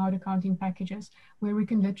other cloud accounting packages where we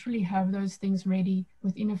can literally have those things ready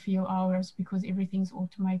within a few hours because everything's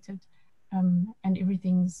automated and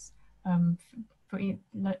everything's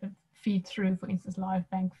feed through, for instance, live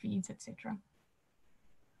bank feeds, etc.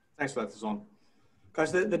 Thanks for that, Suzanne.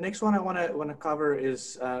 Guys, the next one I want to cover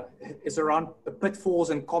is around pitfalls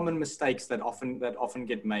and common mistakes that often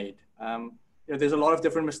get made. There's a lot of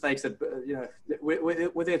different mistakes that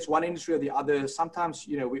whether it's one industry or the other. Sometimes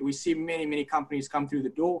we see many companies come through the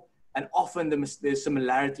door, and often there's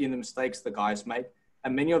similarity in the mistakes the guys make,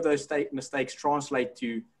 and many of those mistakes translate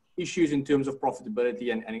to issues in terms of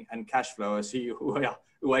profitability and cash flow. I see who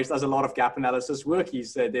does a lot of gap analysis work.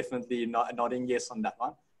 He's definitely nodding yes on that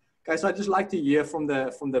one. Guys, so I'd just like to hear from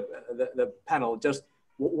the panel, just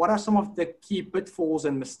what are some of the key pitfalls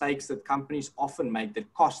and mistakes that companies often make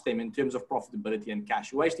that cost them in terms of profitability and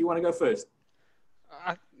cash? Uwais, do you want to go first?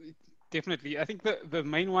 Definitely. I think the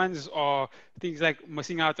main ones are things like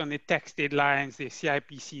missing out on their tax deadlines, their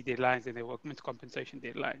CIPC deadlines, and their workmen's compensation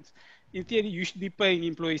deadlines. In theory, you should be paying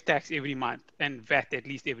employees tax every month and VAT at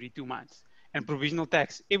least every 2 months and provisional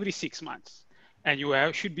tax every 6 months. And you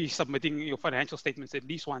should be submitting your financial statements at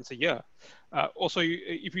least once a year. Also,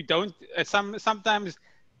 if you don't, sometimes,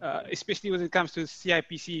 especially when it comes to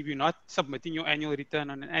CIPC, if you're not submitting your annual return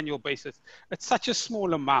on an annual basis, it's such a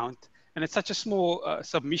small amount and it's such a small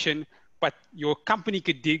submission, but your company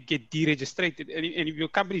could get deregistered. And if your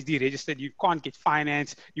company is deregistered, you can't get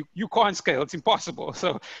finance, you can't scale, it's impossible.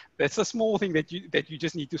 So that's a small thing that you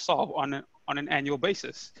just need to solve on an annual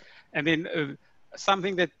basis. And then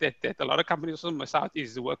something that a lot of companies also miss out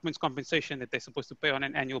is the workmen's compensation that they're supposed to pay on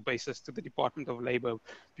an annual basis to the Department of Labor.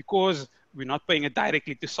 Because we're not paying it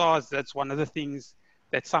directly to SARS, that's one of the things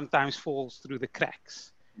that sometimes falls through the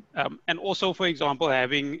cracks. And also, for example,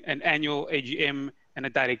 having an annual AGM and a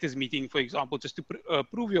directors meeting, for example, just to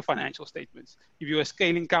approve your financial statements. If you're a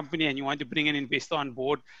scaling company and you want to bring an investor on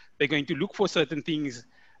board, they're going to look for certain things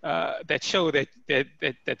that show that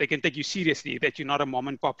they can take you seriously, that you're not a mom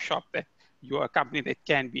and pop shop, that you're a company that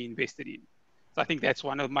can be invested in. So I think that's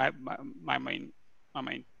one of my main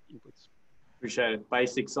inputs. Appreciate it.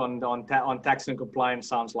 Basics on tax and compliance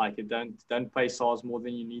sounds like it. Don't pay SARS more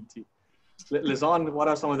than you need to. Lizanne, what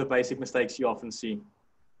are some of the basic mistakes you often see?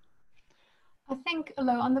 I think,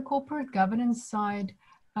 on the corporate governance side,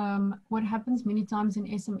 what happens many times in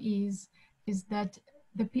SMEs is that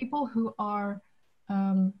the people who are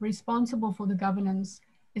responsible for the governance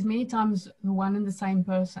is many times the one and the same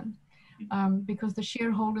person. Because the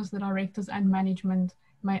shareholders, the directors, and management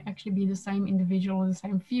may actually be the same individual or the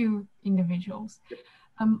same few individuals.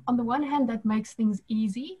 On the one hand, that makes things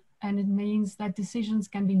easy, and it means that decisions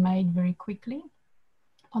can be made very quickly.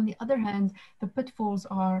 On the other hand, the pitfalls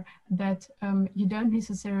are that you don't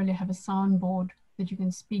necessarily have a soundboard that you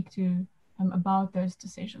can speak to about those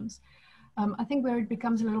decisions. I think where it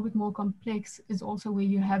becomes a little bit more complex is also where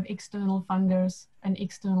you have external funders and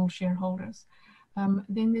external shareholders.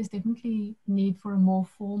 Then there's definitely need for a more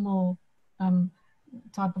formal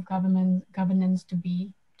type of governance to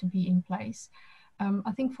be in place.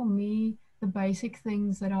 I think for me, the basic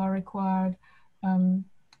things that are required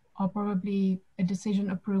are probably a decision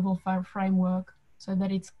approval framework, so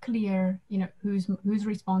that it's clear, who's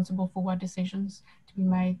responsible for what decisions to be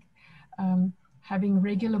made. Having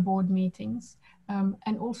regular board meetings,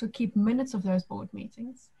 and also keep minutes of those board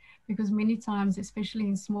meetings, because many times, especially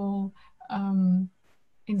in small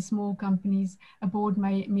companies, a board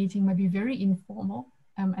meeting may be very informal,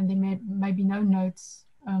 and there may be no notes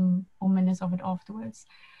or minutes of it afterwards.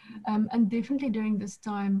 And definitely during this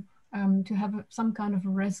time, to have some kind of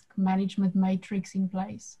risk management matrix in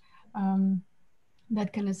place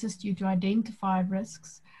that can assist you to identify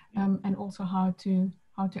risks, and also how to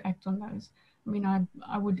act on those. I mean,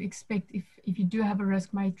 I would expect if you do have a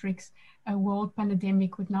risk matrix, a world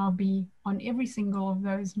pandemic would now be on every single of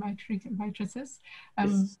those matrices.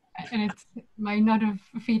 Yes. And it may not have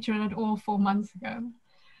featured at all 4 months ago.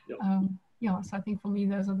 Yep. Yeah, so I think for me,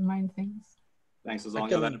 those are the main things. Thanks,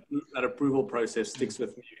 Azanga. That approval process sticks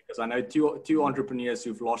with me because I know two entrepreneurs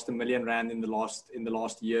who've lost R1 million in the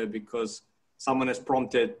last year because someone has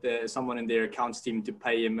prompted someone in their accounts team to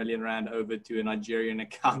pay R1 million over to a Nigerian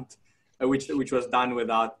account, which was done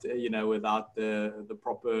without the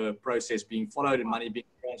proper process being followed and money being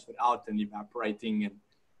transferred out and evaporating,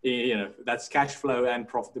 and that's cash flow and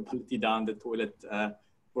profitability down the toilet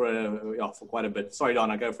for quite a bit. Sorry,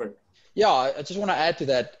 Donna, go for it. Yeah, I just want to add to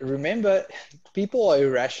that. Remember, people are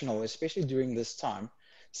irrational, especially during this time.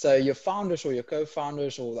 So your founders or your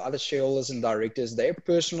co-founders or the other shareholders and directors, their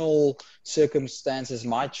personal circumstances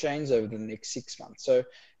might change over the next 6 months. So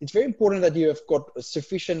it's very important that you have got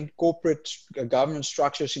sufficient corporate governance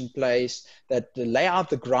structures in place that lay out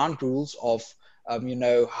the ground rules of,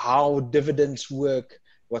 how dividends work,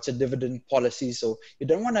 what's a dividend policy. So you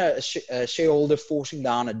don't want a shareholder forcing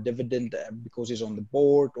down a dividend because he's on the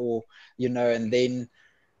board or, and then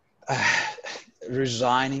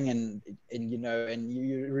resigning and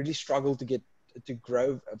you really struggle to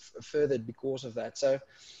grow further because of that. So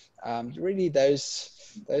really those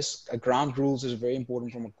ground rules is very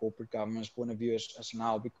important from a corporate governance point of view as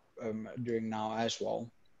now during now as well.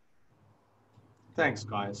 Thanks,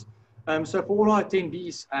 guys. So for all our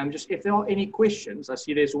attendees, just if there are any questions, I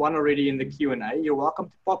see there's one already in the Q&A. You're welcome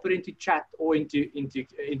to pop it into chat or into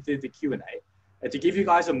the Q&A. To give you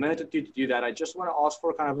guys a minute or two to do that, I just want to ask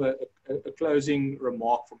for kind of a closing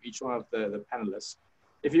remark from each one of the panelists.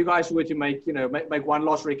 If you guys were to make one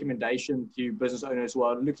last recommendation to business owners who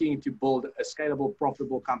are looking to build a scalable,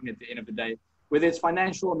 profitable company at the end of the day, whether it's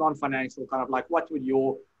financial or non-financial, kind of like what would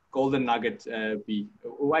your golden nugget be?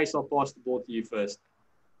 Uwais, I'll pass the ball to you first.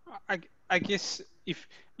 I guess if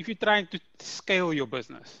you're trying to scale your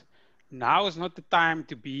business, now is not the time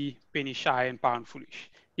to be penny shy and pound foolish.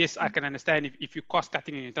 Yes, I can understand if you're cost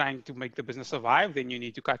cutting and you're trying to make the business survive, then you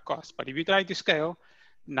need to cut costs. But if you're trying to scale,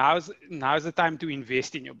 now's the time to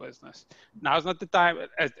invest in your business. Now's not the time,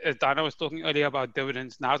 as Dana was talking earlier about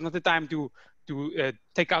dividends, now's not the time to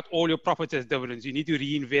take out all your profits as dividends. You need to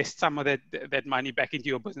reinvest some of that money back into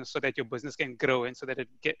your business so that your business can grow and so that it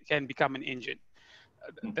can become an engine.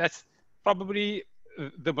 That's probably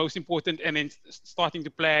the most important. And then starting to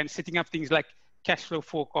plan, setting up things like cash flow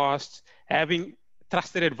forecasts, having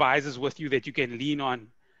trusted advisors with you that you can lean on.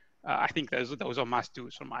 I think those are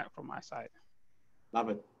must-dos from my side. Love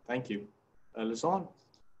it. Thank you. Lizanne?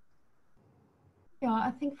 Yeah,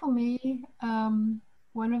 I think for me,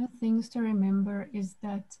 one of the things to remember is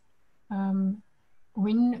that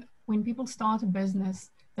when people start a business,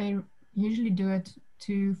 they usually do it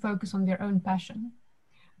to focus on their own passion.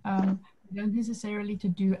 They don't necessarily to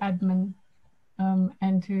do admin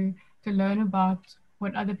and to learn about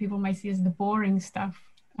what other people may see as the boring stuff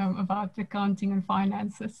about accounting and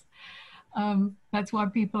finances. That's why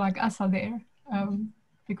people like us are there,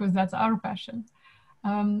 because that's our passion.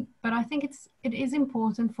 But I think it is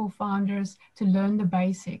important for founders to learn the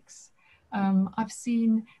basics. I've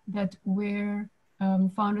seen that where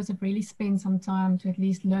founders have really spent some time to at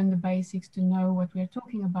least learn the basics to know what we're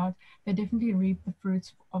talking about, they definitely reap the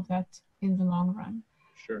fruits of that in the long run.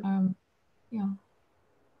 Sure. Yeah.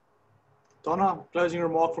 Donna, closing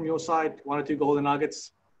remark from your side, 1 or 2 golden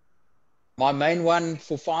nuggets. My main one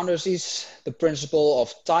for founders is the principle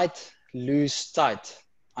of tight, loose, tight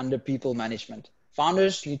under people management.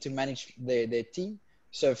 Founders need to manage their team.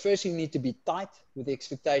 So first you need to be tight with the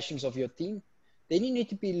expectations of your team. Then you need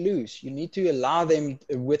to be loose. You need to allow them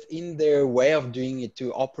within their way of doing it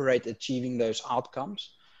to operate, achieving those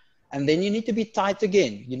outcomes. And then you need to be tight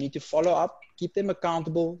again. You need to follow up, keep them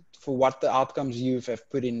accountable for what the outcomes you have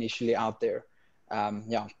put initially out there.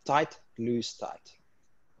 Tight, loose, tight.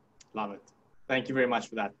 Love it. Thank you very much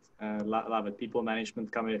for that. Love it. People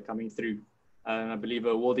management coming through. I believe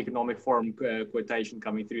a World Economic Forum quotation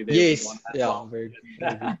coming through there. Yes, very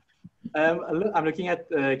good. I'm looking at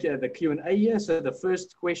the Q&A here. So the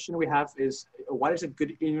first question we have is, what is a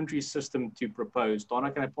good inventory system to propose?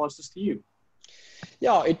 Donna, can I pass this to you?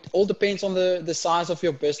 Yeah, it all depends on the size of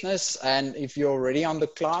your business and if you're already on the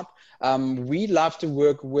cloud. We love to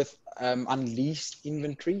work with unleashed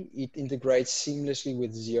inventory. It integrates seamlessly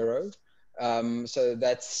with Xero. So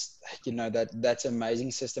that's that's an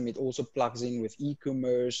amazing system. It also plugs in with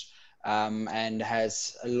e-commerce and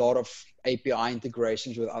has a lot of API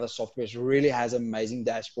integrations with other softwares. Really has an amazing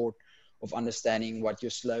dashboard of understanding what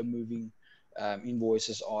your slow moving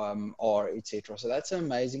invoices are, etc. So that's an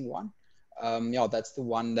amazing one. yeah, that's the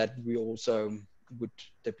one that we also would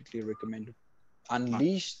typically recommend.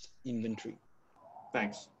 Unleashed inventory.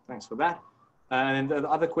 Thanks for that. And the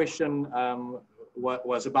other question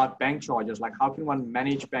was about bank charges. Like, how can one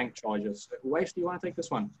manage bank charges? Wes, do you want to take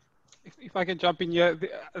this one? If I can jump in here,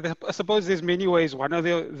 I suppose there's many ways. One of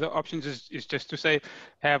the options is just to say,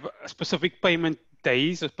 have specific payment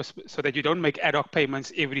days so that you don't make ad hoc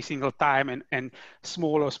payments every single time and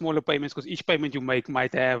smaller payments, because each payment you make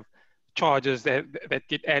might have charges that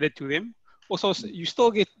get added to them. Also, you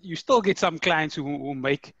still get some clients who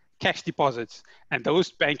make cash deposits, and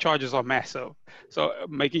those bank charges are massive. So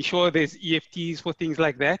making sure there's EFTs for things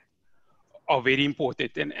like that are very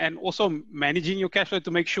important, and also managing your cash flow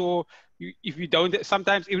to make sure if you don't,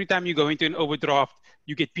 sometimes every time you go into an overdraft,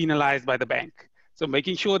 you get penalized by the bank. So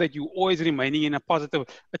making sure that you always remaining in a positive,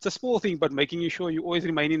 it's a small thing, but making sure you always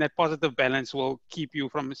remain in that positive balance will keep you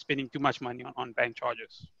from spending too much money on bank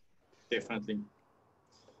charges. Definitely.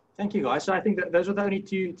 Thank you, guys. So I think that those are the only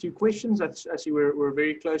two questions. That's actually, we're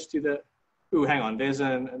very close to the, oh, hang on, there's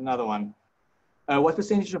another one. What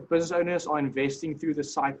percentage of business owners are investing through the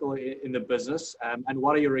cycle in the business, and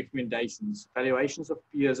what are your recommendations? Valuations of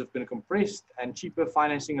peers have been compressed, and cheaper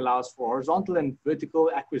financing allows for horizontal and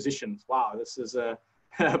vertical acquisitions. Wow, this is a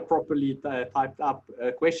properly typed up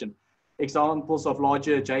question. Examples of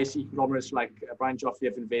larger JSE conglomerates like Brian Joffrey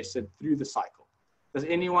have invested through the cycle. Does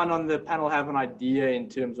anyone on the panel have an idea in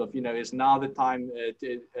terms of, is now the time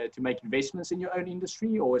to make investments in your own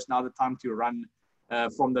industry, or is now the time to run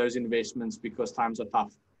from those investments because times are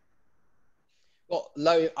tough? Well,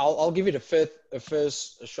 Lau, I'll give it a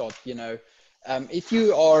first shot. If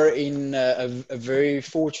you are in a very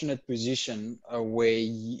fortunate position where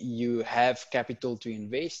you have capital to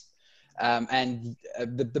invest, and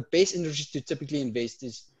the best industries to typically invest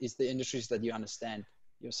is the industries that you understand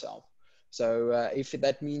yourself. So if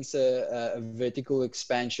that means a vertical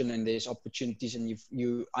expansion and there's opportunities, and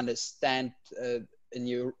you understand in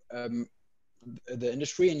your the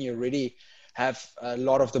industry, and you already have a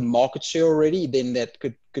lot of the market share already, then that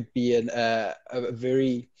could be a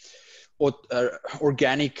very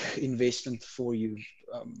organic investment for you,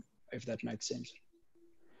 if that makes sense.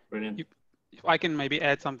 Brilliant. If I can maybe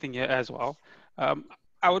add something here as well,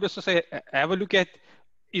 I would also say have a look at,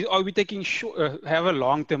 are we taking have a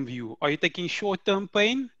long-term view? Are you taking short-term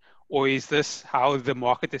pain, or is this how the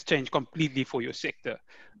market has changed completely for your sector?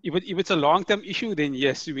 If it's a long-term issue, then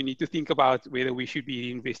yes, we need to think about whether we should be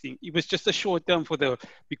investing. If it's just a short-term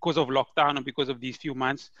because of lockdown and because of these few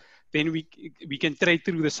months, then we can trade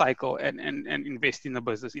through the cycle and invest in the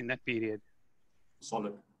business in that period.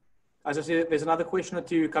 Solid. As I said, there's another question or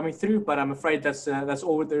two coming through, but I'm afraid that's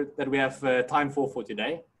all that we have time for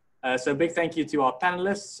today. So a big thank you to our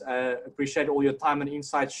panelists. Appreciate all your time and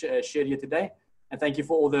insights shared here today. And thank you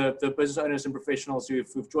for all the business owners and professionals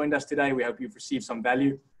who've joined us today. We hope you've received some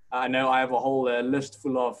value. I know I have a whole list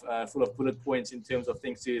full of bullet points in terms of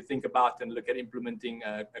things to think about and look at implementing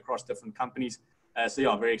across different companies. So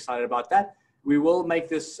yeah, very excited about that. We will make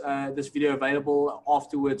this video available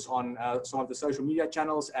afterwards on some of the social media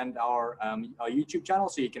channels and our YouTube channel,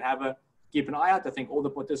 so you can keep an eye out. I think all the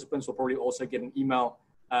participants will probably also get an email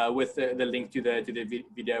with the link to the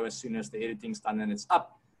video as soon as the editing's done and it's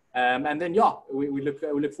up. And then yeah, we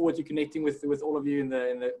look forward to connecting with all of you in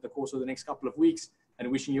the course of the next couple of weeks, and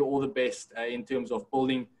wishing you all the best in terms of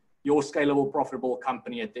building your scalable, profitable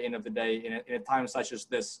company at the end of the day in a time such as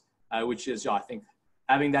this, which is, yeah, I think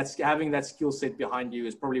having that skill set behind you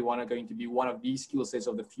is probably going to be one of these skill sets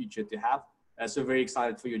of the future to have. So very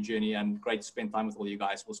excited for your journey, and great to spend time with all you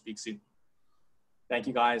guys. We'll speak soon. Thank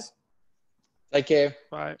you, guys. Take care.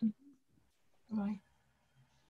 Bye. Bye.